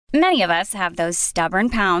Many of us have those stubborn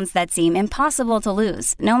pounds that seem impossible to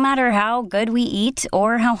lose, no matter how good we eat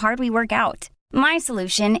or how hard we work out. My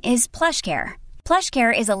solution is PlushCare.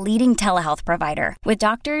 PlushCare is a leading telehealth provider with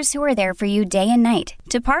doctors who are there for you day and night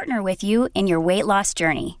to partner with you in your weight loss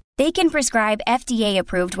journey. They can prescribe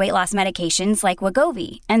FDA-approved weight loss medications like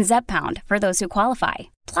Wegovy and Zepbound for those who qualify.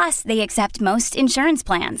 Plus, they accept most insurance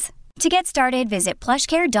plans. To get started, visit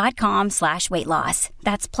plushcare.com/weightloss.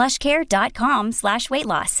 That's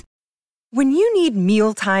plushcare.com/weightloss. When you need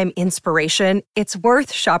mealtime inspiration, it's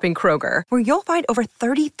worth shopping Kroger, where you'll find over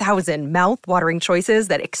 30,000 mouth-watering choices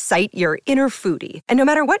that excite your inner foodie. And no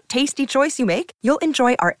matter what tasty choice you make, you'll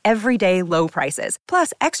enjoy our everyday low prices,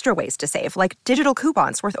 plus extra ways to save, like digital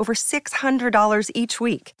coupons worth over $600 each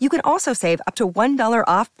week. You can also save up to $1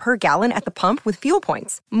 off per gallon at the pump with fuel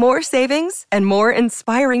points. More savings and more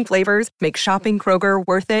inspiring flavors make shopping Kroger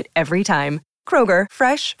worth it every time. Kroger,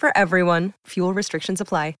 fresh for everyone. Fuel restrictions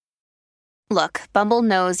apply. Look, Bumble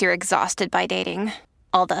knows you're exhausted by dating.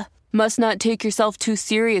 All the, must not take yourself too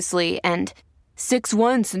seriously, and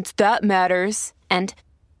 6'1" since that matters, and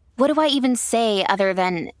what do I even say other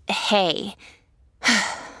than, hey?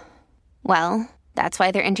 Well, that's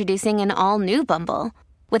why they're introducing an all-new Bumble,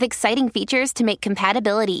 with exciting features to make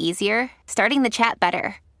compatibility easier, starting the chat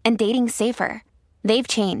better, and dating safer. They've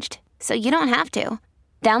changed, so you don't have to.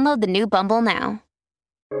 Download the new Bumble now.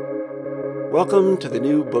 Welcome to the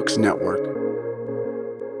New Books Network.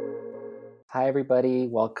 Hi, everybody.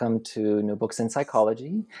 Welcome to New Books in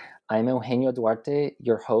Psychology. I'm Eugenio Duarte,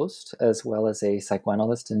 your host, as well as a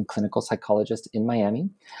psychoanalyst and clinical psychologist in Miami.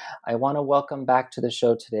 I want to welcome back to the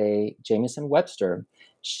show today Jamison Webster.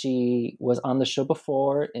 She was on the show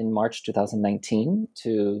before in March 2019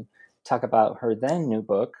 to talk about her then new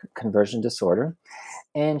book, Conversion Disorder.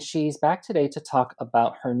 And she's back today to talk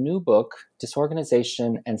about her new book,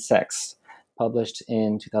 Disorganization and Sex, published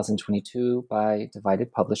in 2022 by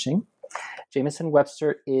Divided Publishing. Jamison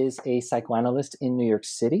Webster is a psychoanalyst in New York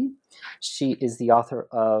City. She is the author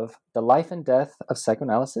of The Life and Death of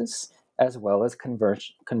Psychoanalysis, as well as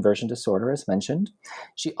Conversion Disorder, as mentioned.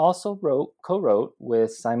 She also co-wrote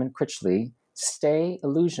with Simon Critchley, Stay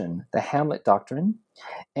Illusion, The Hamlet Doctrine,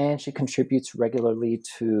 and she contributes regularly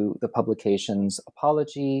to the publications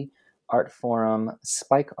Apology, Art Forum,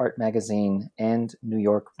 Spike Art Magazine, and New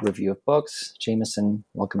York Review of Books. Jamison,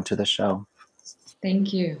 welcome to the show.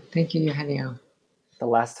 Thank you. Thank you, Eugenio. The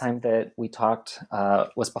last time that we talked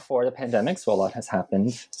was before the pandemic, so a lot has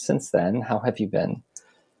happened since then. How have you been?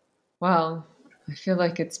 Well, I feel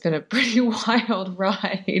like it's been a pretty wild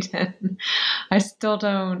ride, and I still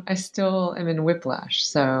am in whiplash.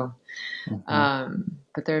 So,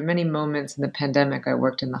 but there are many moments in the pandemic. I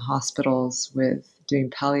worked in the hospitals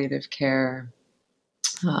doing palliative care.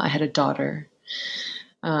 I had a daughter.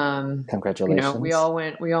 Congratulations. We all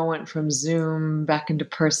went from Zoom back into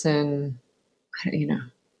person.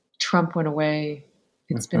 Trump went away.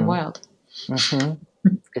 It's been wild. It's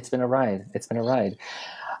been a ride.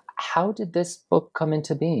 How did this book come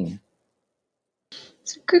into being?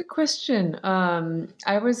 It's a good question.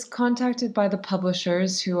 I was contacted by the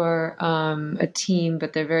publishers, who are a team,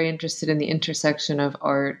 but they're very interested in the intersection of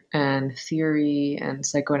art and theory and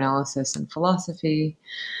psychoanalysis and philosophy.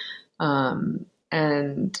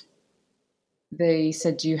 And they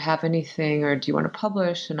said, do you have anything, or do you want to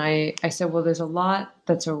publish? And I said, well, there's a lot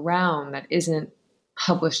that's around that isn't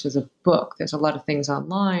published as a book. There's a lot of things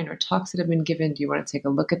online or talks that have been given. Do you want to take a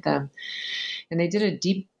look at them? And they did a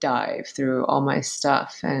deep dive through all my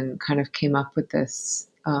stuff and kind of came up with this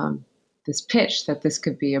pitch that this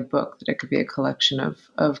could be a book, that it could be a collection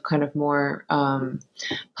of kind of more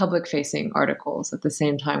public-facing articles at the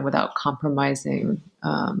same time, without compromising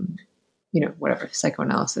whatever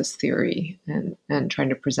psychoanalysis theory, and trying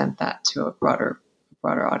to present that to a broader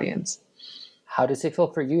audience. How does it feel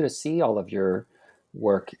for you to see all of your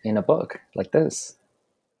work in a book like this?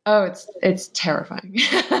 Oh, it's terrifying.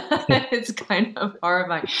 It's kind of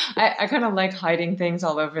horrifying. I kind of like hiding things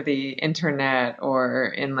all over the internet or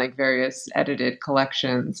in like various edited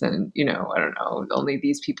collections, and I don't know, only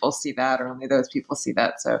these people see that or only those people see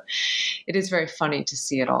that. So it is very funny to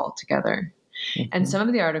see it all together. And some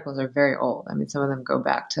of the articles are very old. I mean, some of them go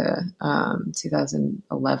back to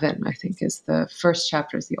 2011, I think, is the first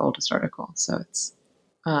chapter, is the oldest article. So it's,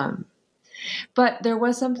 but there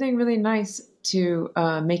was something really nice to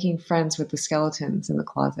making friends with the skeletons in the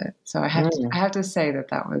closet. So I have to say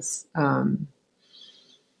that was,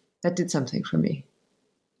 that did something for me.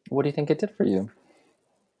 What do you think it did for you?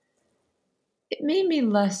 It made me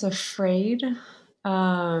less afraid.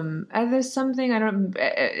 And there's something, I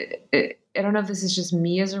don't know if this is just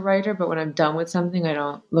me as a writer, but when I'm done with something, I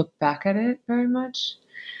don't look back at it very much.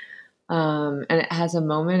 And it has a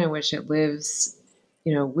moment in which it lives,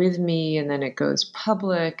 with me, and then it goes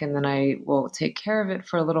public, and then I will take care of it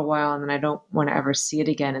for a little while, and then I don't want to ever see it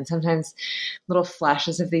again. And sometimes little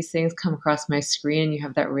flashes of these things come across my screen, and you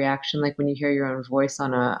have that reaction, like when you hear your own voice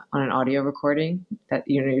on an audio recording, that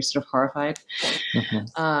you're sort of horrified.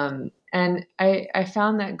 Mm-hmm. And I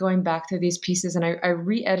found that going back to these pieces, and I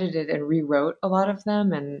re-edited and rewrote a lot of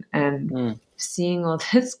them, and seeing all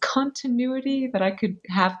this continuity, that I could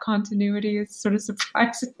have continuity, is sort of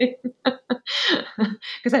surprising,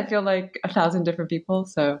 because I feel like 1,000 different people.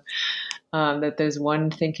 So that there's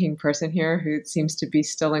one thinking person here who seems to be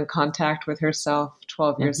still in contact with herself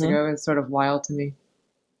 12 years ago is sort of wild to me.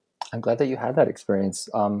 I'm glad that you had that experience.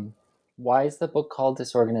 Why is the book called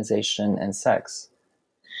Disorganization and Sex?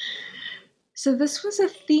 So this was a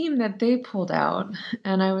theme that they pulled out,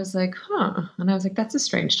 and I was like, and I was like, that's a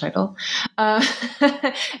strange title. And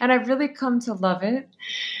I've really come to love it.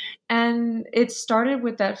 And it started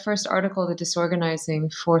with that first article, The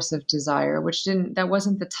Disorganizing Force of Desire, that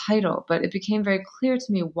wasn't the title, but it became very clear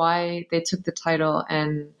to me why they took the title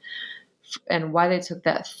and why they took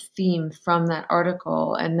that theme from that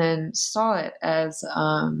article, and then saw it as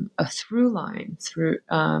a through line through,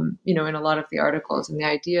 in a lot of the articles. And the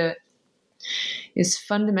idea is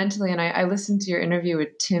fundamentally, and I listened to your interview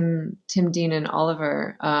with Tim Dean and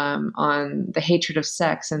Oliver on the hatred of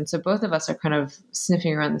sex, and so both of us are kind of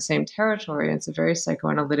sniffing around the same territory. It's a very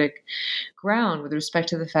psychoanalytic ground with respect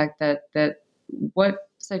to the fact that what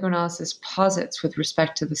psychoanalysis posits with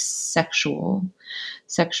respect to the sexual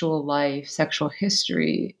life, sexual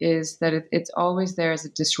history, is that it's always there as a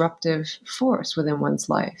disruptive force within one's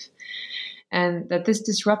life. And that this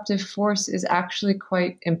disruptive force is actually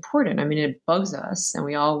quite important. I mean, it bugs us, and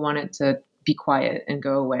we all want it to be quiet and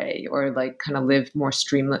go away, or like kind of live more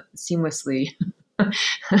seamlessly,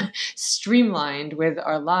 streamlined with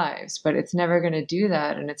our lives. But it's never going to do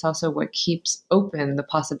that. And it's also what keeps open the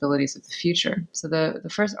possibilities of the future. So the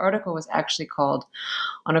first article was actually called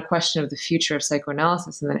On a Question of the Future of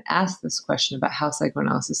Psychoanalysis, and then asked this question about how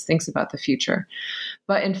psychoanalysis thinks about the future.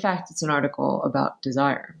 But in fact, it's an article about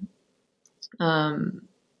desire.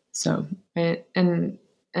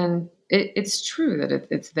 It's true that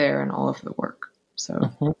it's there in all of the work.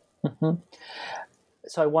 So,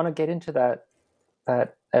 So I want to get into that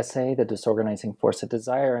essay, The Disorganizing Force of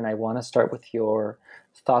Desire, and I want to start with your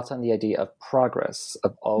thoughts on the idea of progress,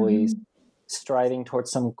 of always striving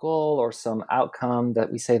towards some goal or some outcome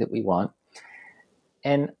that we say that we want.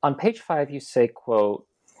 And on page 5, you say, quote,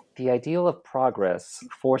 "The ideal of progress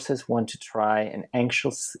forces one to try and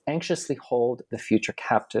anxiously hold the future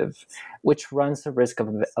captive, which runs the risk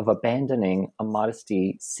of abandoning a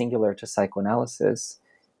modesty singular to psychoanalysis."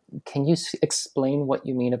 Can you explain what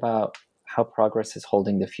you mean about how progress is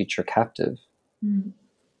holding the future captive?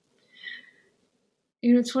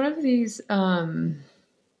 It's one of these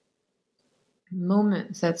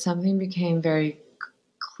moments that something became very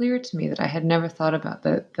clear to me that I had never thought about,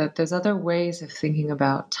 that there's other ways of thinking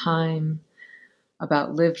about time,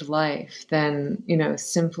 about lived life, than,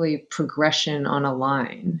 simply progression on a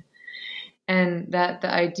line. And that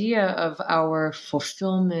the idea of our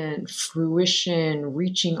fulfillment, fruition,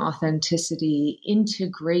 reaching authenticity,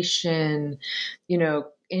 integration,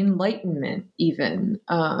 enlightenment even,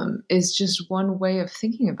 is just one way of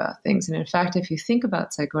thinking about things. And in fact, if you think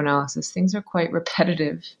about psychoanalysis, things are quite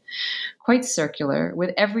repetitive, quite circular.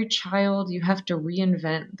 With every child, you have to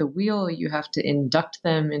reinvent the wheel. You have to induct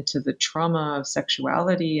them into the trauma of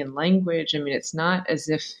sexuality and language. I mean, it's not as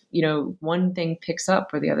if, one thing picks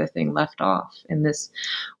up where the other thing left off, in this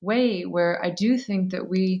way where I do think that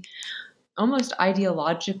we almost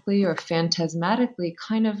ideologically or phantasmatically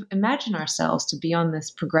kind of imagine ourselves to be on this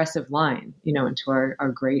progressive line, into our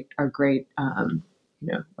great, our great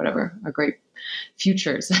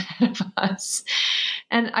futures ahead of us.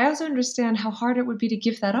 And I also understand how hard it would be to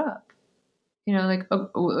give that up.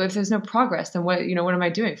 If there's no progress, then what am I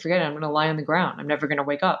doing? Forget it. I'm going to lie on the ground. I'm never going to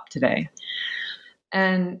wake up today.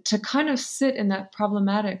 And to kind of sit in that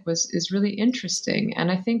problematic is really interesting. And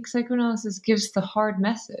I think psychoanalysis gives the hard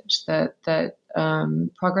message that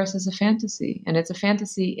progress is a fantasy. And it's a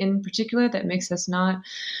fantasy in particular that makes us not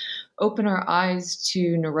open our eyes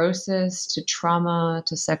to neurosis, to trauma,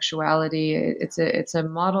 to sexuality. It's a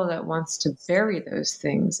model that wants to bury those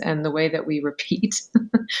things. And the way that we repeat,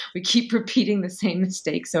 we keep repeating the same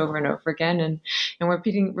mistakes over and over again. And we're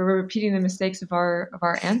repeating the mistakes of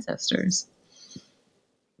our ancestors.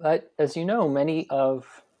 But as you know, many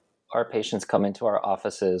of our patients come into our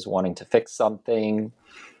offices wanting to fix something,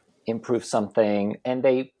 improve something, and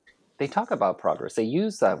they they talk about progress. They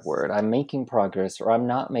use that word. I'm making progress, or I'm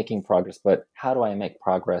not making progress, but how do I make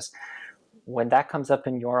progress? When that comes up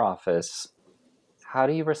in your office, how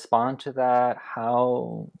do you respond to that?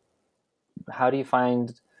 How do you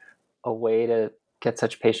find a way to get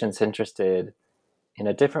such patients interested in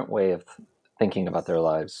a different way of thinking about their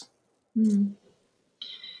lives?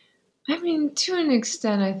 I mean, to an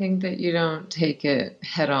extent, I think that you don't take it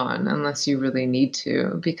head on unless you really need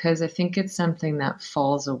to, because I think it's something that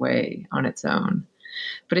falls away on its own.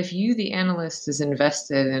 But if you, the analyst, is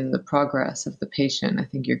invested in the progress of the patient, I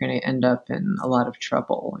think you're going to end up in a lot of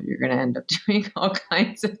trouble. You're going to end up doing all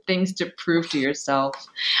kinds of things to prove to yourself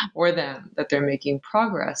or them that they're making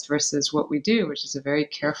progress, versus what we do, which is a very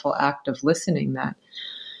careful act of listening that,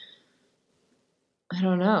 I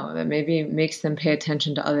don't know, that maybe makes them pay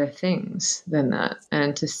attention to other things than that.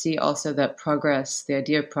 And to see also that progress, the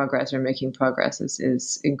idea of progress or making progress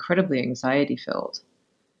is incredibly anxiety filled.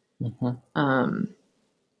 Mm-hmm.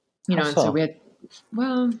 And so we had,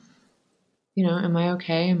 well, am I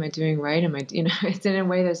okay? Am I doing right? Am I, it's in a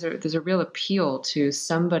way, there's a real appeal to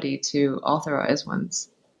somebody to authorize one's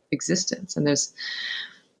existence. And there's,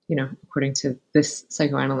 according to this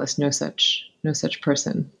psychoanalyst, no such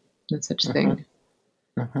person, no such thing.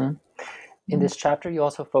 Mm-hmm. In this chapter, you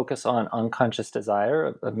also focus on unconscious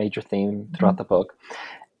desire, a major theme throughout the book.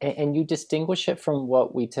 And you distinguish it from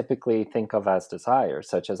what we typically think of as desire,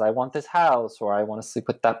 such as I want this house or I want to sleep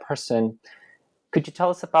with that person. Could you tell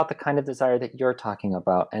us about the kind of desire that you're talking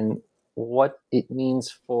about and what it means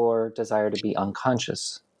for desire to be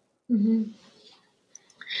unconscious? Mm-hmm.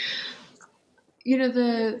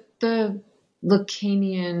 The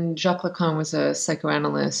Lacanian, Jacques Lacan was a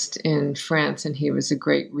psychoanalyst in France, and he was a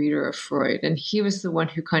great reader of Freud. And he was the one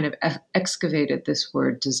who kind of excavated this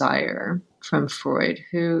word desire from Freud,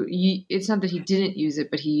 it's not that he didn't use it,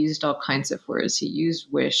 but he used all kinds of words. He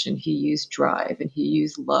used wish, and he used drive, and he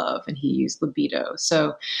used love, and he used libido.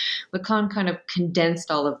 So Lacan kind of condensed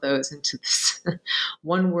all of those into this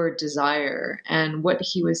one word, desire. And what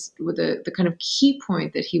he was, the kind of key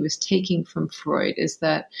point that he was taking from Freud is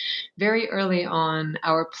that very early on,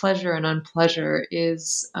 our pleasure and unpleasure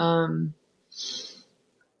is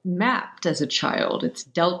mapped as a child. It's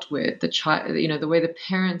dealt with. The child, the way the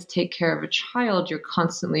parents take care of a child, you're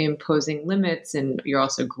constantly imposing limits, and you're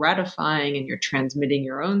also gratifying, and you're transmitting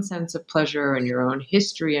your own sense of pleasure and your own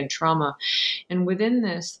history and trauma. And within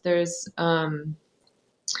this, there's a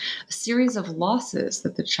series of losses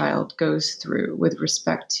that the child goes through with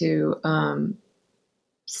respect to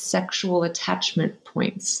sexual attachment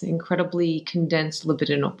points, incredibly condensed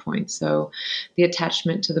libidinal points. So the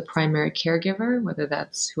attachment to the primary caregiver, whether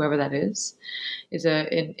that's whoever that is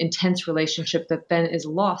an intense relationship that then is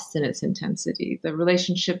lost in its intensity. The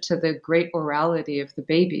relationship to the great orality of the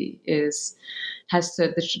baby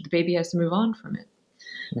the baby has to move on from it.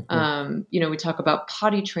 Mm-hmm. We talk about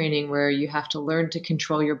potty training, where you have to learn to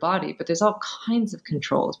control your body, but there's all kinds of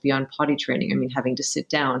controls beyond potty training. I mean, having to sit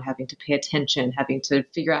down, having to pay attention, having to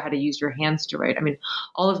figure out how to use your hands to write. I mean,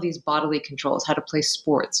 all of these bodily controls, how to play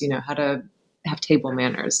sports, how to have table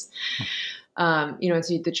manners. And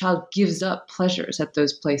so the child gives up pleasures at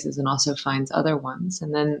those places and also finds other ones.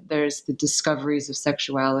 And then there's the discoveries of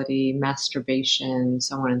sexuality, masturbation,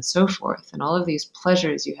 so on and so forth. And all of these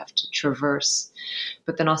pleasures you have to traverse,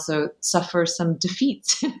 but then also suffer some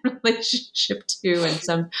defeats in relationship to, and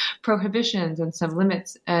some prohibitions and some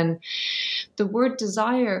limits. And the word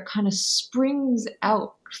desire kind of springs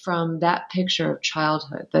out from that picture of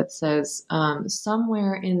childhood that says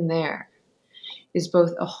somewhere in there is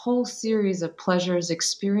both a whole series of pleasures,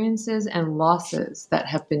 experiences, and losses that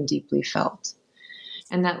have been deeply felt.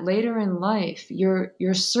 And that later in life, you're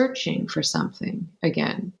searching for something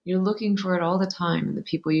again. You're looking for it all the time in the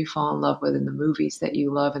people you fall in love with, in the movies that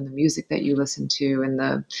you love, and the music that you listen to, and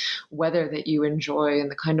the weather that you enjoy,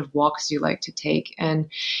 and the kind of walks you like to take.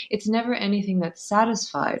 And it's never anything that's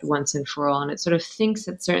satisfied once and for all. And it sort of thinks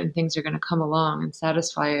that certain things are going to come along and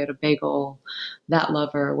satisfy it, a bagel, that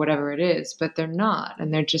lover, whatever it is, but they're not.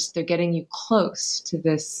 And they're getting you close to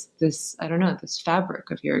this, I don't know, this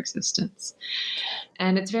fabric of your existence.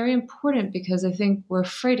 And it's very important because I think we're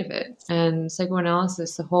afraid of it. And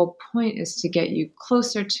psychoanalysis, the whole point is to get you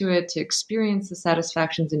closer to it, to experience the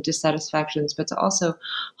satisfactions and dissatisfactions, but to also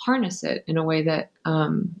harness it in a way that,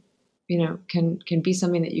 can be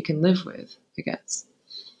something that you can live with, I guess.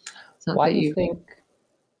 Why do you think...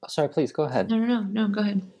 Oh, sorry, please, go ahead. No, go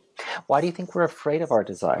ahead. Why do you think we're afraid of our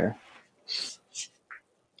desire?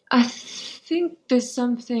 I think there's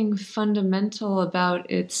something fundamental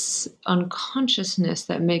about its unconsciousness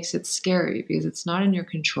that makes it scary, because it's not in your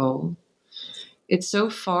control. It's so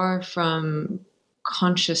far from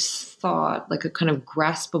conscious thought, like a kind of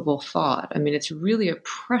graspable thought. I mean, it's really a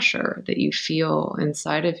pressure that you feel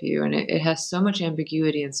inside of you, and it has so much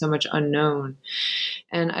ambiguity and so much unknown.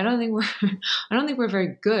 And I don't think we're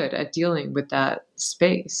very good at dealing with that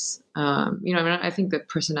space. I mean, I think that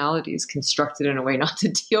personality is constructed in a way not to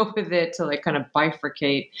deal with it, to like kind of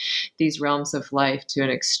bifurcate these realms of life to an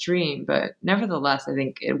extreme. But nevertheless, I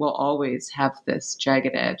think it will always have this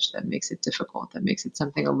jagged edge that makes it difficult, that makes it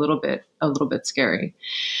something a little bit scary.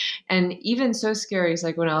 And even so scary,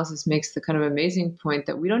 psychoanalysis makes the kind of amazing point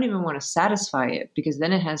that we don't even want to satisfy it, because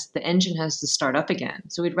then the engine has to start up again.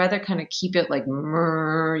 So we'd rather kind of keep it like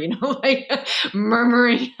like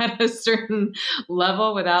murmuring at a certain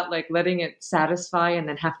level without like letting it satisfy and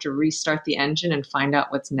then have to restart the engine and find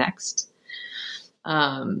out what's next.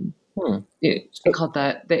 They call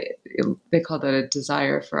that a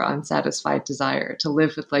desire for unsatisfied desire, to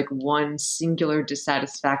live with like one singular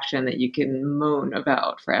dissatisfaction that you can moan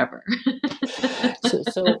about forever.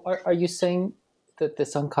 So are you saying that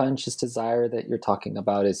this unconscious desire that you're talking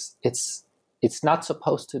about it's not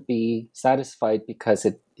supposed to be satisfied because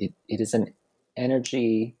it is an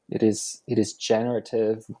energy, it is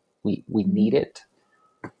generative, we need it?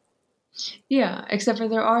 Yeah, except for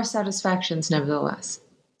there are satisfactions nevertheless.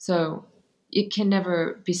 So it can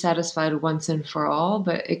never be satisfied once and for all,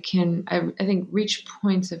 but it can, I think, reach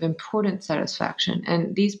points of important satisfaction.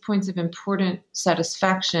 And these points of important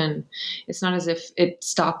satisfaction, it's not as if it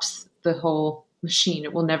stops the whole machine.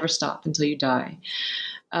 It will never stop until you die.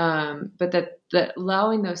 But that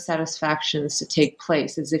allowing those satisfactions to take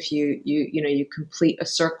place, as if you complete a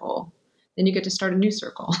circle, then you get to start a new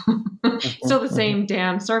circle. Still the same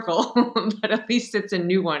damn circle, but at least it's a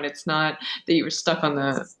new one. It's not that you were stuck on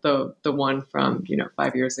the one from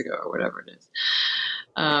 5 years ago or whatever it is.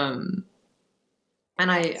 And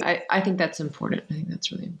I think that's important. I think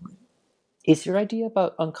that's really important. Is your idea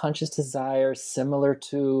about unconscious desire similar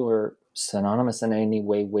to or synonymous in any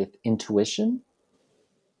way with intuition?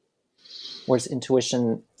 Or is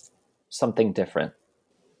intuition something different?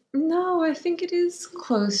 No, I think it is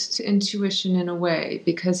close to intuition in a way,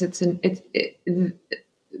 because the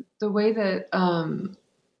way that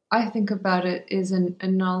I think about it is a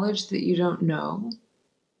knowledge that you don't know,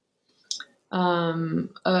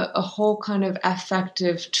 a whole kind of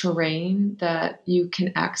affective terrain that you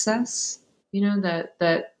can access.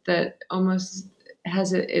 That almost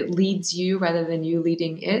it leads you rather than you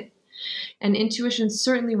leading it. And intuition,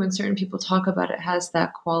 certainly when certain people talk about it, has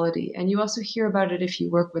that quality. And you also hear about it if you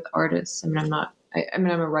work with artists. I mean, I'm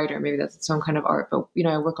a writer, maybe that's its own kind of art, but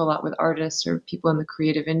I work a lot with artists or people in the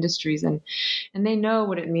creative industries, and they know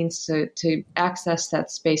what it means to access that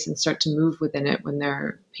space and start to move within it when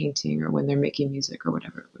they're painting or when they're making music or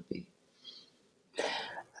whatever it would be.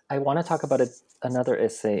 I want to talk about another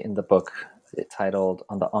essay in the book titled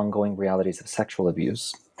 "On the Ongoing Realities of Sexual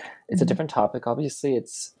Abuse." It's a different topic. Obviously,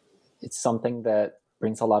 it's something that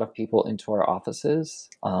brings a lot of people into our offices.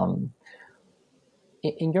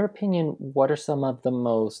 In your opinion, what are some of the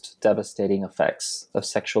most devastating effects of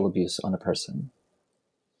sexual abuse on a person?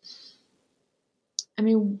 I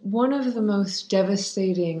mean, one of the most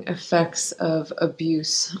devastating effects of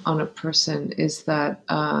abuse on a person is that,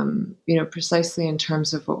 precisely in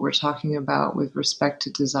terms of what we're talking about with respect to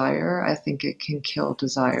desire, I think it can kill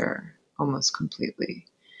desire almost completely.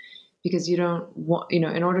 Because you don't want,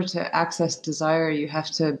 in order to access desire, you have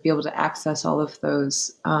to be able to access all of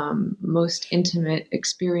those most intimate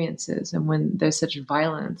experiences. And when there's such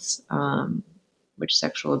violence, which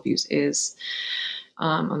sexual abuse is,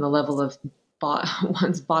 on the level of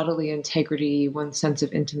one's bodily integrity, one's sense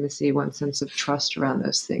of intimacy, one's sense of trust around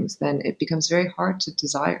those things, then it becomes very hard to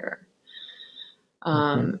desire.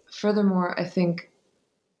 Furthermore, I think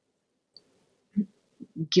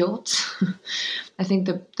guilt. I think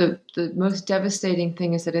the most devastating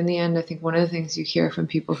thing is that in the end, I think one of the things you hear from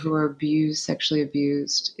people who are sexually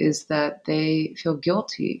abused, is that they feel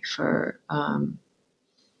guilty for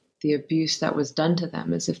the abuse that was done to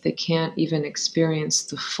them, as if they can't even experience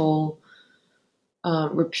the full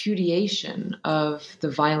repudiation of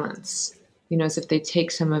the violence, as if they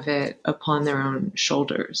take some of it upon their own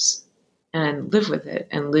shoulders and live with it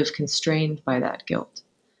and live constrained by that guilt.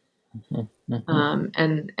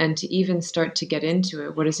 And to even start to get into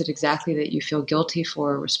it, what is it exactly that you feel guilty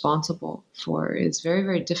for, responsible for, is very,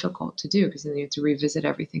 very difficult to do, because then you have to revisit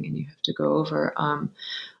everything and you have to go over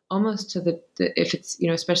almost to the if it's,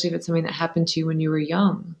 especially if it's something that happened to you when you were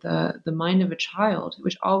young, the mind of a child,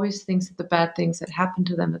 which always thinks that the bad things that happened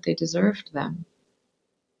to them, that they deserved them.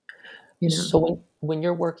 So when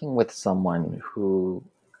you're working with someone who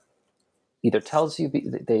either tells you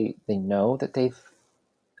they know that they've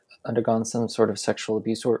undergone some sort of sexual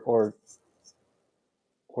abuse, or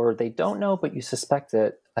they don't know but you suspect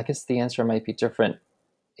it, I guess the answer might be different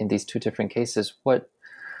in these two different cases. What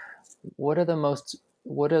are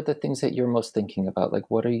the things that you're most thinking about? Like,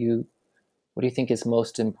 what do you think is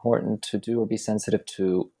most important to do or be sensitive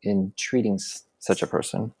to in treating such a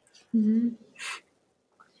person? Mm-hmm.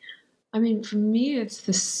 I mean, for me, it's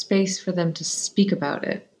the space for them to speak about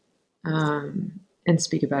it, and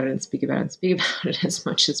speak about it and speak about it and speak about it as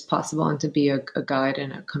much as possible, and to be a guide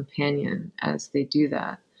and a companion as they do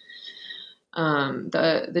that.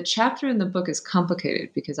 The chapter in the book is complicated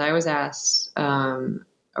because I was asked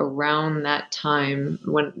around that time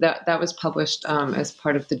when that was published as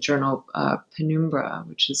part of the journal Penumbra,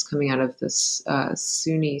 which is coming out of this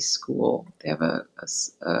SUNY school. They have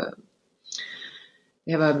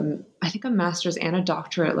I think a master's and a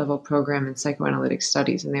doctorate level program in psychoanalytic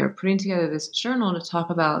studies, and they were putting together this journal to talk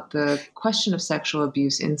about the question of sexual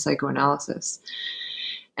abuse in psychoanalysis.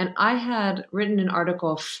 And I had written an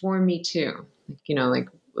article for Me Too,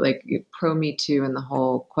 like pro Me Too and the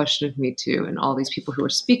whole question of Me Too, and all these people who were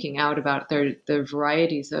speaking out about the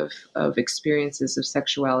varieties of experiences of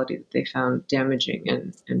sexuality that they found damaging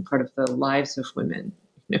and part of the lives of women,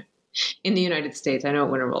 in the United States. I know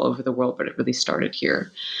it went all over the world, but it really started here.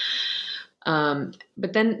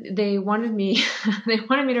 But then they wanted me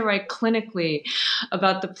to write clinically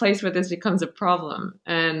about the place where this becomes a problem.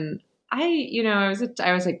 And I was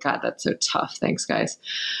like, God, that's so tough. Thanks, guys.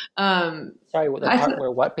 Sorry, the part where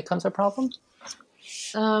what becomes a problem?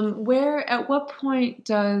 Where, at what point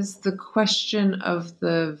does the question of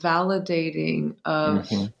the validating of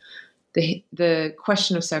the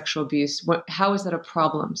question of sexual abuse, how is that a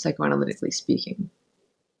problem, psychoanalytically speaking?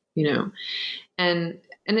 And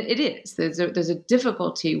it is. There's a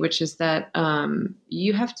difficulty, which is that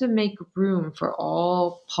you have to make room for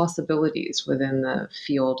all possibilities within the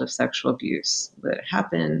field of sexual abuse. That it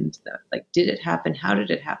happened, did it happen? How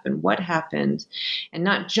did it happen? What happened? And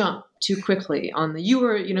not jump too quickly on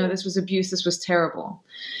this was abuse, this was terrible.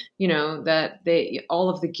 That all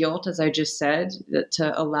of the guilt, as I just said, that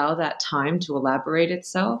to allow that time to elaborate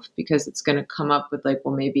itself, because it's going to come up with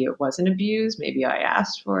well, maybe it wasn't abused, maybe I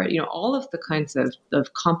asked for it, all of the kinds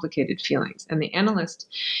of complicated feelings. And the analyst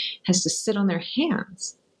has to sit on their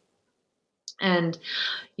hands. And,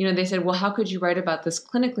 they said, well, how could you write about this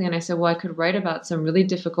clinically? And I said, well, I could write about some really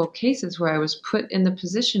difficult cases where I was put in the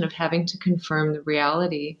position of having to confirm the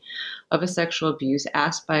reality of a sexual abuse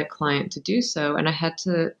asked by a client to do so. And I had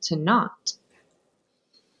to not.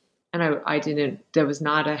 And I didn't, that was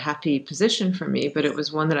not a happy position for me, but it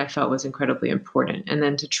was one that I felt was incredibly important. And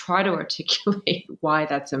then to try to articulate why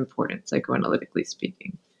that's important, psychoanalytically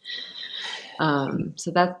speaking.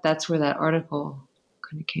 So that's where that article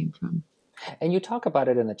kind of came from. And you talk about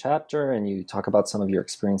it in the chapter, and you talk about some of your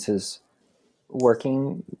experiences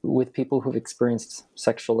working with people who've experienced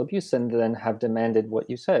sexual abuse and then have demanded what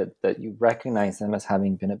you said, that you recognize them as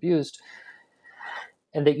having been abused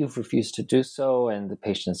and that you've refused to do so, and the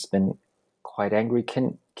patient's been quite angry.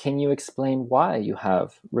 Can you explain why you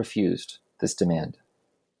have refused this demand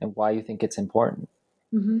and why you think it's important?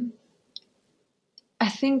 Mm-hmm. I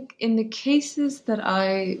think in the cases that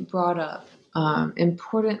I brought up,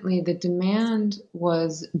 importantly, the demand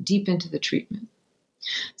was deep into the treatment.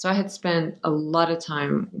 So I had spent a lot of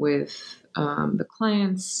time with the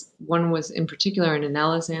clients. One was in particular an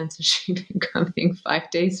Analysan, so she'd been coming 5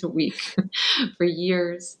 days a week for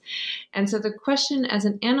years. And so the question as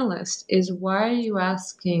an analyst is, why are you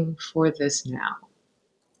asking for this now?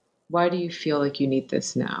 Why do you feel like you need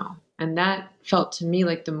this now? And that felt to me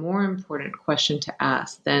like the more important question to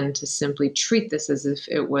ask than to simply treat this as if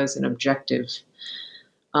it was an objective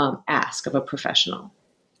ask of a professional.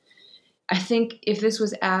 I think if this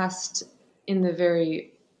was asked in the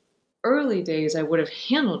very early days, I would have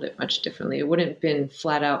handled it much differently. It wouldn't have been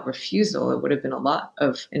flat out refusal. It would have been a lot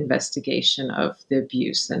of investigation of the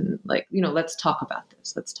abuse and let's talk about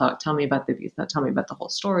this. Tell me about the abuse. Not tell me about the whole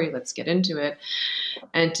story. Let's get into it.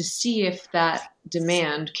 And to see if that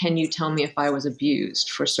demand, can you tell me if I was abused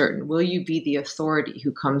for certain? Will you be the authority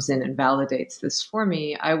who comes in and validates this for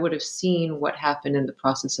me? I would have seen what happened in the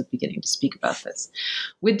process of beginning to speak about this.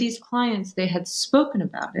 With these clients, they had spoken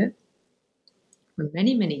about it for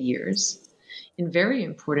many, many years in very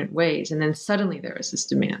important ways. And then suddenly there is this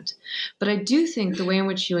demand. But I do think the way in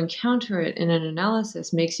which you encounter it in an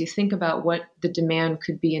analysis makes you think about what the demand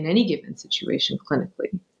could be in any given situation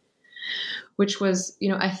clinically, which was,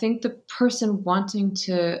 I think the person wanting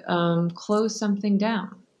to close something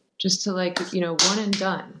down, just to one and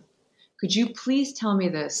done. Could you please tell me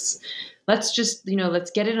this? let's just, let's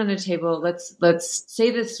get it on the table. Let's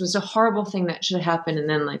say this was a horrible thing that should happen. And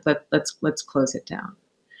then let's close it down.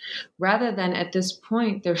 Rather than at this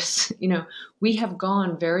point, there's, we have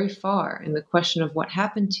gone very far in the question of what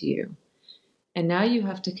happened to you. And now you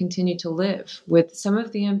have to continue to live with some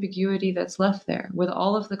of the ambiguity that's left there, with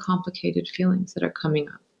all of the complicated feelings that are coming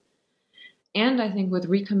up. And I think with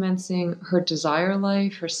recommencing her desire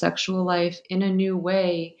life, her sexual life in a new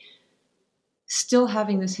way, still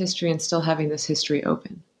having this history and still having this history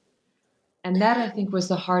open. And that, I think, was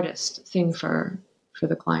the hardest thing for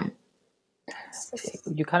the client.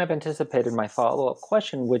 You kind of anticipated my follow-up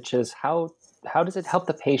question, which is how does it help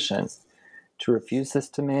the patient to refuse this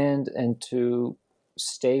demand and to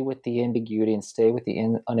stay with the ambiguity and stay with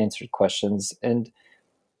the unanswered questions? And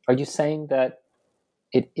are you saying that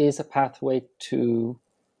it is a pathway to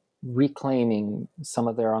reclaiming some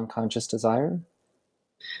of their unconscious desire?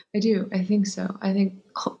 I do. I think so. I think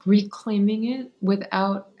reclaiming it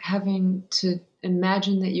without having to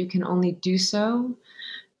imagine that you can only do so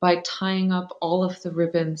by tying up all of the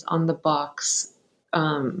ribbons on the box,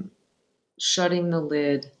 shutting the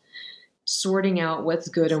lid, sorting out what's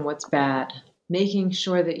good and what's bad, making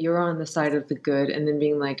sure that you're on the side of the good, and then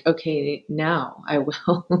being like, okay, now I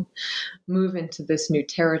will move into this new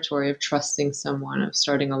territory of trusting someone, of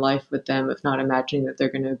starting a life with them, of not imagining that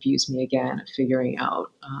they're going to abuse me again, of figuring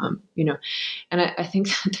out, and I think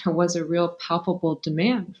that there was a real palpable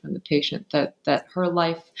demand from the patient that her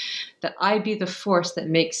life, that I be the force that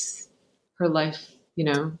makes her life,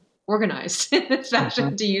 organized in this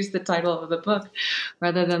fashion, to use the title of the book,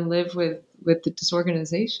 rather than live with the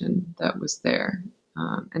disorganization that was there,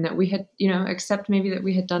 and that we had, accept maybe that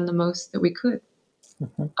we had done the most that we could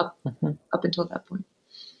up until that point.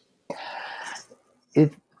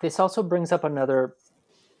 This also brings up another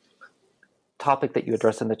topic that you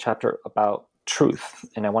address in the chapter about truth,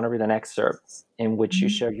 and I want to read an excerpt in which you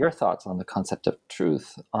share your thoughts on the concept of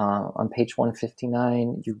truth. On page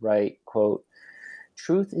 159, you write, quote,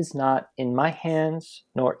 "Truth is not in my hands,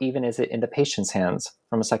 nor even is it in the patient's hands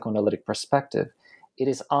from a psychoanalytic perspective. It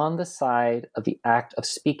is on the side of the act of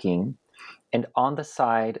speaking and on the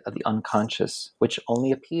side of the unconscious, which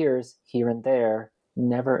only appears here and there,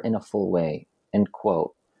 never in a full way," end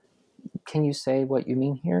quote. Can you say what you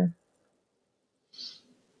mean here?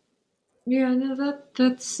 Yeah, no,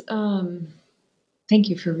 that's, thank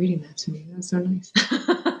you for reading that to me. That's so nice.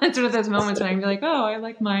 It's one of those moments when I can be like, oh, I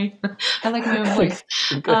like my own voice.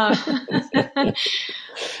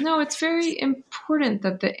 No, it's very important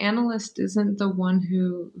that the analyst isn't the one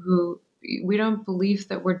who we don't believe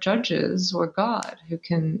that we're judges or God who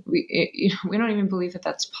can, we don't even believe that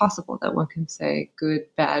that's possible, that one can say good,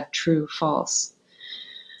 bad, true, false.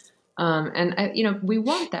 We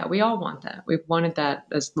want that. We all want that. We've wanted that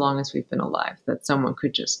as long as we've been alive, that someone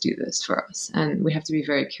could just do this for us. And we have to be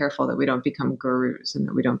very careful that we don't become gurus and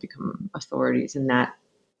that we don't become authorities in that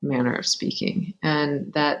manner of speaking.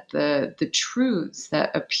 And that the truths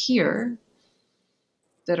that appear,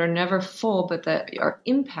 that are never full, but that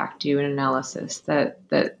impact you in analysis, that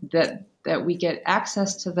we get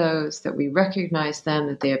access to those, that we recognize them,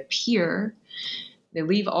 that they appear. They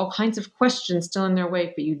leave all kinds of questions still in their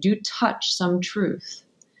wake, but you do touch some truth.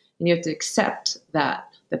 And you have to accept that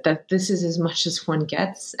this is as much as one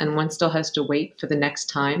gets, and one still has to wait for the next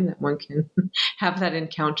time that one can have that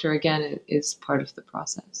encounter again. It is part of the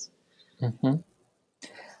process. Mm-hmm.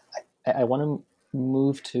 I want to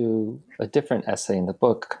move to a different essay in the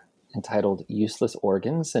book entitled Useless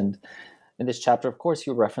Organs. And in this chapter, of course,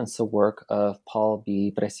 you reference the work of Paul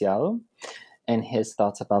B. Preciado and his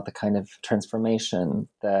thoughts about the kind of transformation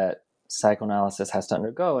that psychoanalysis has to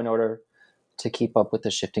undergo in order to keep up with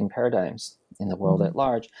the shifting paradigms in the world at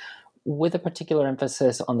large, with a particular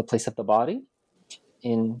emphasis on the place of the body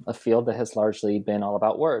in a field that has largely been all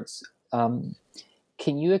about words.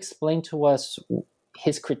 Can you explain to us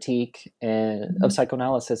his critique of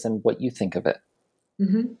psychoanalysis and what you think of it?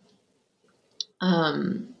 Mm-hmm.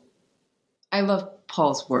 I love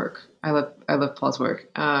Paul's work. I love Paul's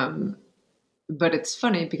work. But it's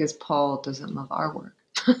funny because Paul doesn't love our work.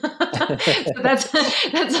 So that's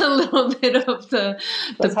a little bit of the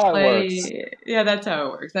play. Yeah, that's how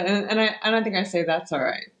it works. And I don't think I say that's all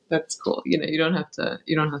right. That's cool. You don't have to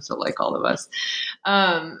like all of us.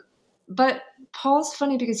 But Paul's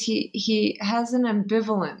funny because he has an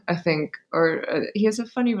ambivalent, I think, or he has a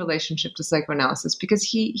funny relationship to psychoanalysis because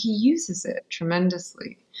he uses it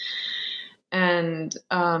tremendously. And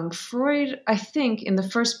Freud, I think, in the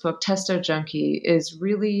first book, Testo Junkie, is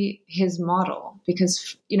really his model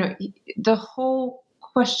because, the whole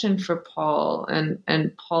question for Paul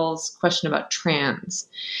and Paul's question about trans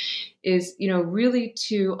is, really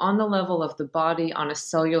to, on the level of the body, on a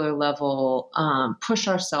cellular level, push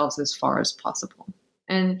ourselves as far as possible.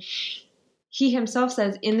 And he himself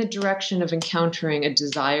says, in the direction of encountering a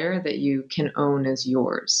desire that you can own as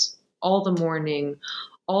yours. All the mourning,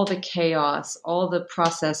 all the chaos, all the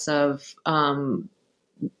process of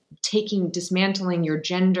dismantling your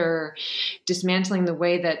gender, dismantling the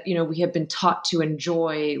way that, we have been taught to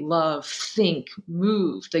enjoy, love, think,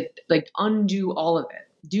 move, like undo all of it.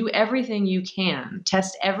 Do everything you can,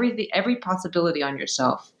 test every possibility on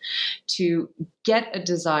yourself to get a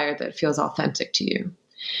desire that feels authentic to you.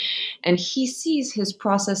 And he sees his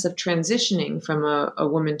process of transitioning from a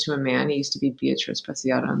woman to a man. He used to be Beatrice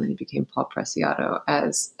Preciado, and then he became Paul Preciado,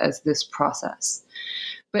 as this process.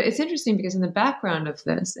 But it's interesting because in the background of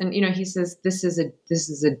this, and he says this is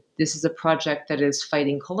a project that is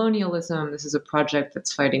fighting colonialism. This is a project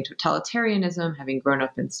that's fighting totalitarianism. Having grown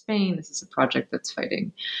up in Spain, this is a project that's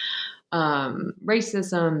fighting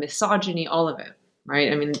racism, misogyny, all of it.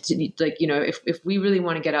 Right? I mean, if we really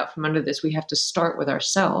want to get out from under this, we have to start with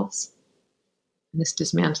ourselves in this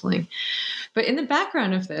dismantling. But in the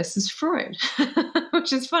background of this is Freud,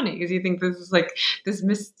 which is funny because you think this is like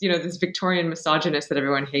this Victorian misogynist that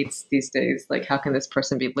everyone hates these days. Like, how can this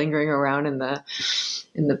person be lingering around in the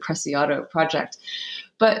Preciado project?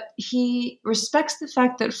 But he respects the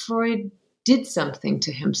fact that Freud did something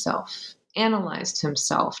to himself. Analyzed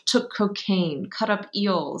himself, took cocaine, cut up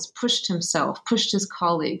eels, pushed himself, pushed his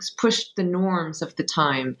colleagues, pushed the norms of the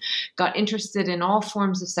time, got interested in all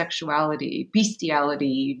forms of sexuality,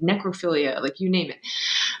 bestiality, necrophilia, like you name it,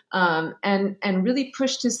 and really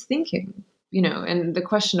pushed his thinking. And the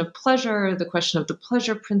question of pleasure, the question of the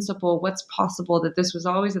pleasure principle, what's possible, that this was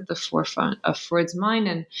always at the forefront of Freud's mind.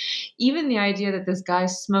 And even the idea that this guy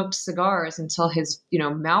smoked cigars until his,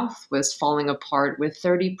 mouth was falling apart with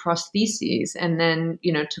 30 prostheses, and then,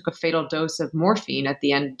 took a fatal dose of morphine at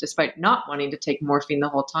the end, despite not wanting to take morphine the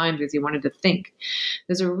whole time because he wanted to think.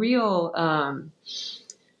 There's a real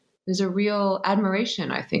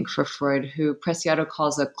admiration, I think, for Freud, who Preciado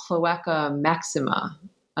calls a cloaca maxima.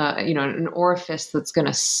 An orifice that's going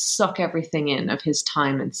to suck everything in of his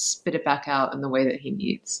time and spit it back out in the way that he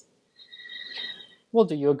needs. Well,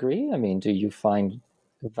 do you agree? I mean, do you find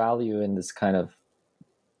value in this kind of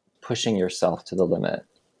pushing yourself to the limit?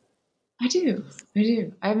 I do.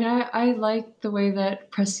 I mean, I like the way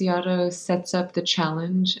that Preciado sets up the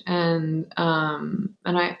challenge, and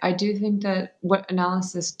I do think that what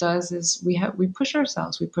analysis does is we push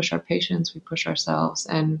ourselves, we push our patients, we push ourselves,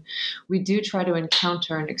 and we do try to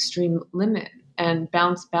encounter an extreme limit and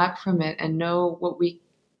bounce back from it and know what we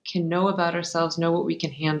can know about ourselves, know what we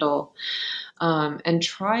can handle, and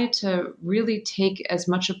try to really take as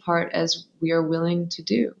much apart as we are willing to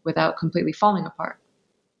do without completely falling apart.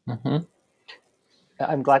 Mm-hmm.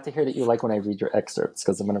 I'm glad to hear that you like when I read your excerpts,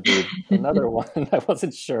 because I'm going to read another one. I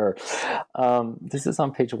wasn't sure. This is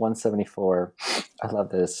on page 174. I love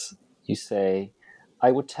this. You say,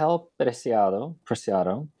 I would tell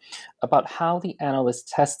Preciado about how the analyst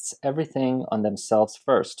tests everything on themselves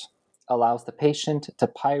first, allows the patient to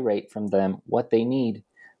pyrate from them what they need.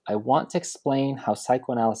 I want to explain how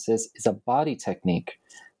psychoanalysis is a body technique,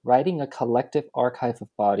 writing a collective archive of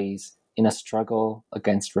bodies in a struggle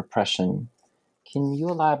against repression. Can you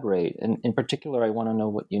elaborate? And in particular, I want to know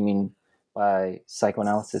what you mean by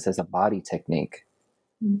psychoanalysis as a body technique.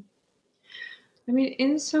 I mean,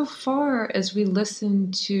 insofar as we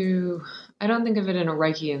listen to, I don't think of it in a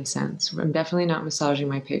Reichian sense. I'm definitely not massaging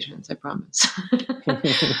my patients, I promise.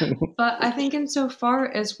 But I think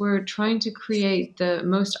insofar as we're trying to create the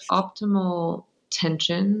most optimal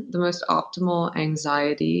tension, the most optimal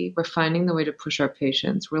anxiety, we're finding the way to push our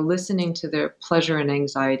patients. We're listening to their pleasure and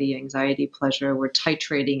anxiety, pleasure. We're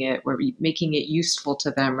titrating it. We're making it useful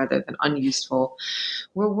to them rather than unuseful.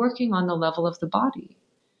 We're working on the level of the body.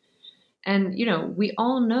 And, we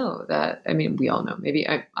all know that, maybe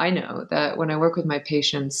I know that when I work with my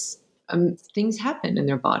patients, things happen in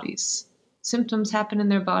their bodies. Symptoms happen in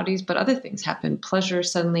their bodies, but other things happen. Pleasure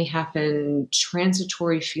suddenly happen.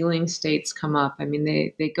 Transitory feeling states come up. I mean,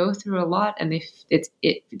 they go through a lot, and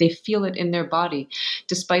they feel it in their body,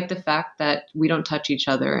 despite the fact that we don't touch each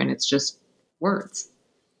other and it's just words.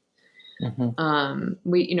 Mm-hmm.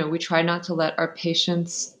 We try not to let our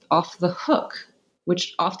patients off the hook,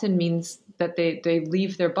 which often means that they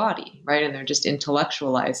leave their body, right? And they're just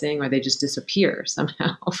intellectualizing, or they just disappear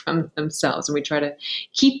somehow from themselves. And we try to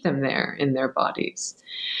keep them there in their bodies.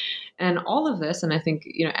 And all of this, and I think,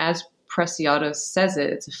 as Preciado says it,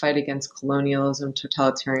 it's a fight against colonialism,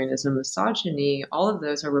 totalitarianism, misogyny. All of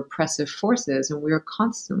those are repressive forces, and we are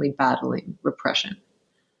constantly battling repression.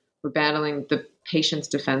 We're battling the patient's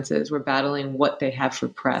defenses. We're battling what they have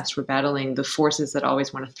repressed. We're battling the forces that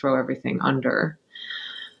always want to throw everything under.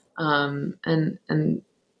 And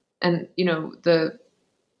the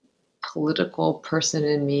political person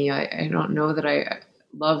in me, I don't know that I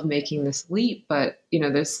love making this leap, but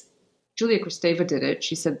this Julia Kristeva did it.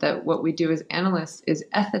 She said that what we do as analysts is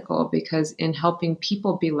ethical because in helping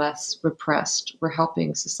people be less repressed, we're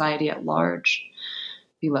helping society at large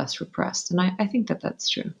be less repressed. And I think that that's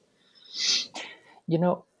true.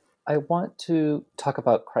 I want to talk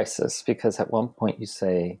about crisis because at one point you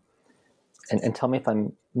say, and tell me if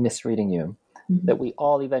I'm misreading you, mm-hmm. that we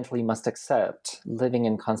all eventually must accept living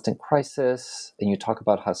in constant crisis. And you talk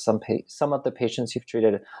about how some of the patients you've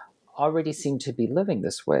treated already seem to be living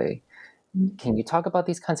this way. Mm-hmm. Can you talk about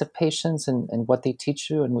these kinds of patients and what they teach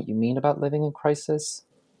you and what you mean about living in crisis?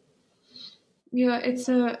 Yeah, it's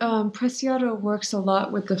Preciado works a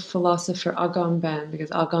lot with the philosopher Agamben because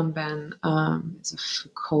Agamben is a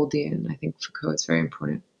Foucauldian. I think Foucault is very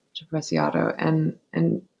important to Preciado, and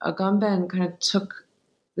Agamben kind of took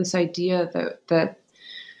this idea that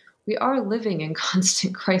we are living in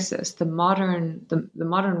constant crisis. The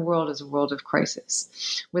modern world is a world of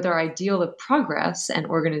crisis. With our ideal of progress and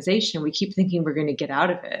organization, we keep thinking we're going to get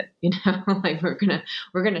out of it. Like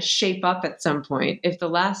we're gonna shape up at some point. If the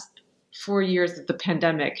last 4 years of the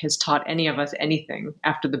pandemic has taught any of us anything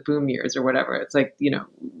after the boom years or whatever, it's like,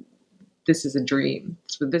 this is a dream.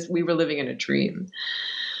 So we were living in a dream.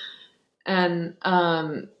 And,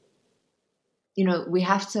 we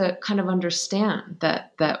have to kind of understand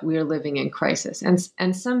that we're living in crisis.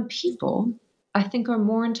 And some people, I think, are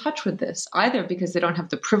more in touch with this, either because they don't have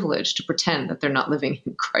the privilege to pretend that they're not living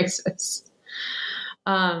in crisis,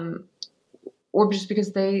 or just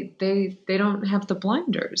because they don't have the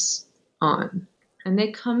blinders on, and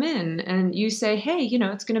they come in and you say, hey,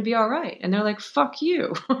 it's going to be all right. And they're like, fuck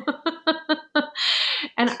you.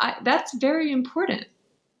 And that's very important,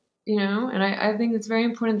 and I think it's very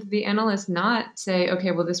important that the analyst not say,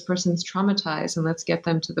 okay, well, this person's traumatized and let's get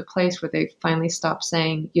them to the place where they finally stop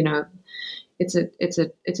saying, it's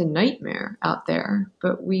a nightmare out there,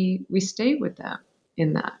 but we stay with them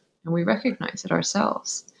in that and we recognize it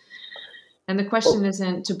ourselves. And the question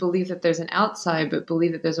isn't to believe that there's an outside, but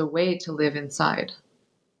believe that there's a way to live inside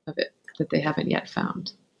of it that they haven't yet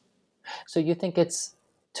found. So you think it's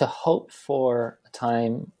to hope for a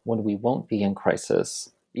time when we won't be in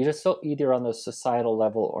crisis, either on the societal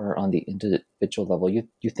level or on the individual level.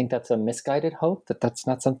 You think that's a misguided hope, that's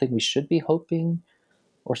not something we should be hoping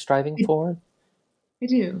or striving for? I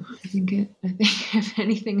do. I think if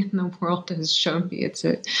anything in the world has shown me,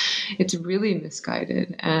 it's really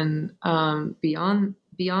misguided. And beyond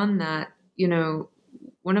that,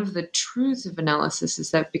 one of the truths of analysis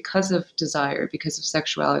is that because of desire, because of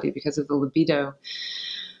sexuality, because of the libido,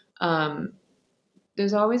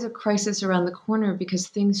 there's always a crisis around the corner because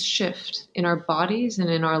things shift in our bodies and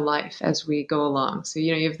in our life as we go along. So,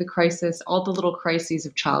 you have the crisis, all the little crises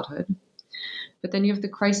of childhood. But then you have the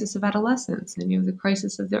crisis of adolescence, and you have the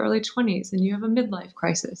crisis of the early 20s, and you have a midlife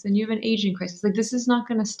crisis, and you have an aging crisis. Like, this is not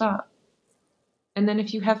going to stop. And then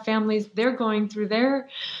if you have families, they're going through their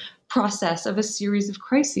process of a series of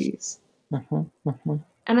crises. Mm-hmm, mm-hmm.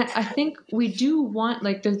 And I think we do want,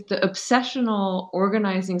 like, the obsessional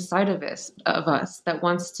organizing side of us that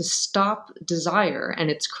wants to stop desire and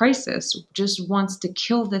its crisis, just wants to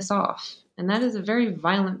kill this off. And that is a very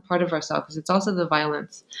violent part of ourselves. It's also the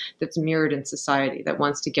violence that's mirrored in society that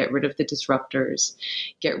wants to get rid of the disruptors,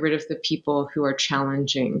 get rid of the people who are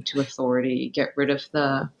challenging to authority, get rid of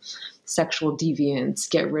the sexual deviants,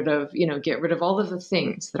 get rid of all of the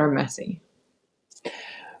things that are messy.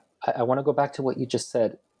 I want to go back to what you just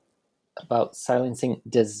said about silencing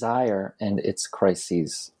desire and its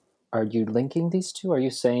crises. Are you linking these two? Are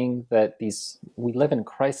you saying that we live in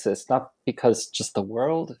crisis not because just the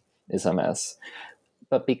world is a mess,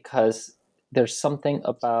 but because there's something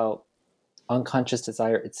about unconscious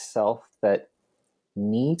desire itself that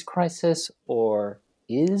needs crisis or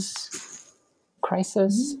is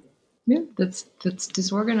crisis? Yeah, that's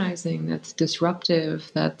disorganizing, that's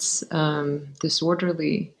disruptive, that's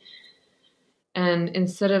disorderly. And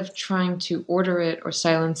instead of trying to order it or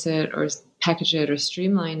silence it or package it or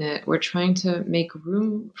streamline it, we're trying to make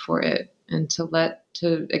room for it and to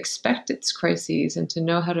expect its crises and to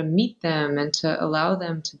know how to meet them and to allow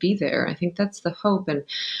them to be there. I think that's the hope. And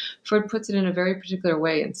Freud puts it in a very particular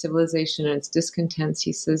way in Civilization and Its Discontents.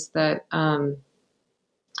 He says that the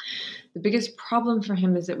biggest problem for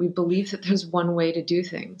him is that we believe that there's one way to do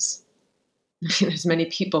things. there's many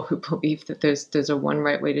people who believe that there's a one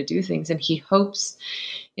right way to do things. And he hopes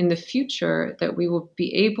in the future that we will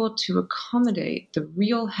be able to accommodate the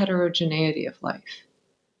real heterogeneity of life.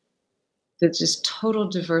 There's just total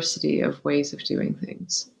diversity of ways of doing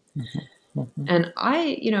things. And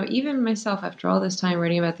I, even myself, after all this time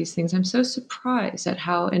writing about these things, I'm so surprised at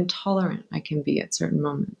how intolerant I can be at certain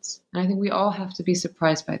moments. And I think we all have to be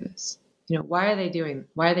surprised by this. Why are they doing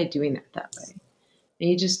that way?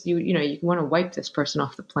 And you want to wipe this person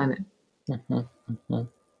off the planet.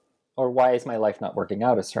 Or why is my life not working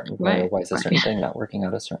out a certain way? Right. Or why is a certain thing not working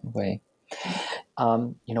out a certain way?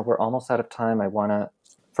 We're almost out of time. I want to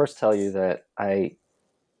first tell you that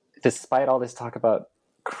despite all this talk about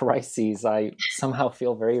crises, I somehow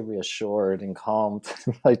feel very reassured and calmed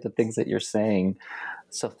by the things that you're saying.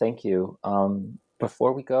 So thank you.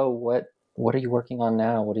 Before we go, what are you working on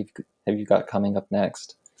now? What have you got coming up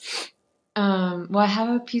next? Well, I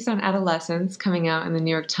have a piece on adolescence coming out in the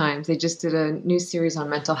New York Times. They just did a new series on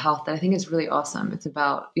mental health that I think is really awesome. It's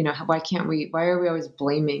about, why are we always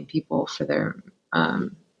blaming people for their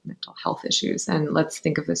mental health issues? And let's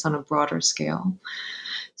think of this on a broader scale.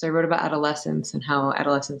 So I wrote about adolescence and how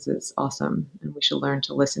adolescence is awesome, and we should learn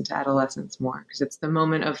to listen to adolescence more, because it's the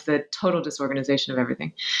moment of the total disorganization of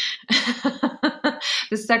everything,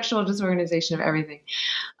 the sexual disorganization of everything.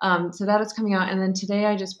 So that is coming out. And then today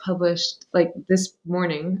I just published, this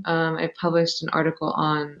morning, I published an article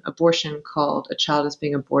on abortion called A Child is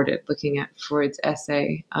Being Aborted, looking at Freud's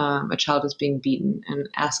essay, A Child is Being Beaten, and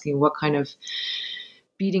asking what kind of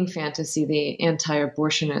beating fantasy the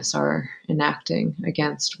anti-abortionists are enacting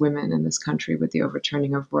against women in this country with the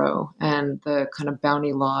overturning of Roe and the kind of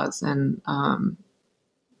bounty laws and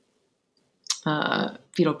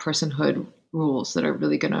fetal personhood rules that are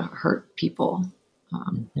really going to hurt people.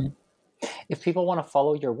 If people want to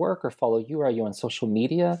follow your work or follow you, are you on social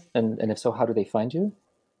media? And if so, how do they find you?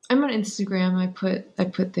 I'm on Instagram. I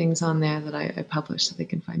put things on there that I publish so they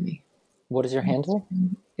can find me. What is your handle?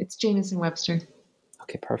 It's Jamison Webster.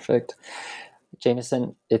 Okay, perfect.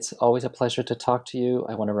 Jamison, it's always a pleasure to talk to you.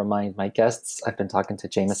 I want to remind my guests, I've been talking to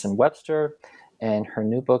Jamison Webster, and her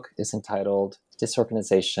new book is entitled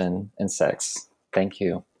Disorganization and Sex. Thank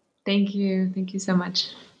you. Thank you. Thank you so much.